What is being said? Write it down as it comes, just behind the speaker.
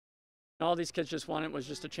All these kids just wanted was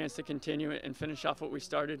just a chance to continue it and finish off what we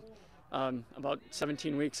started about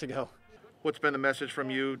 17 weeks ago. What's been the message from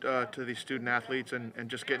you to these student athletes and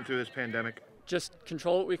just getting through this pandemic? Just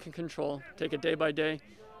control what we can control, take it day by day,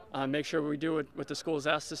 make sure we do what the school's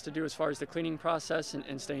asked us to do as far as the cleaning process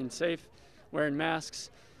and staying safe, wearing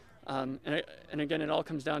masks. And again, it all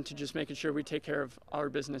comes down to just making sure we take care of our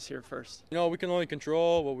business here first. You know, we can only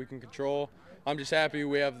control what we can control. I'm just happy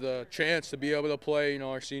we have the chance to be able to play,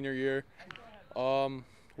 our senior year. We're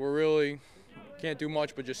really can't do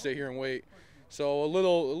much but just sit here and wait. So a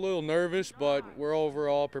little nervous, but we're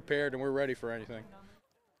overall prepared and we're ready for anything.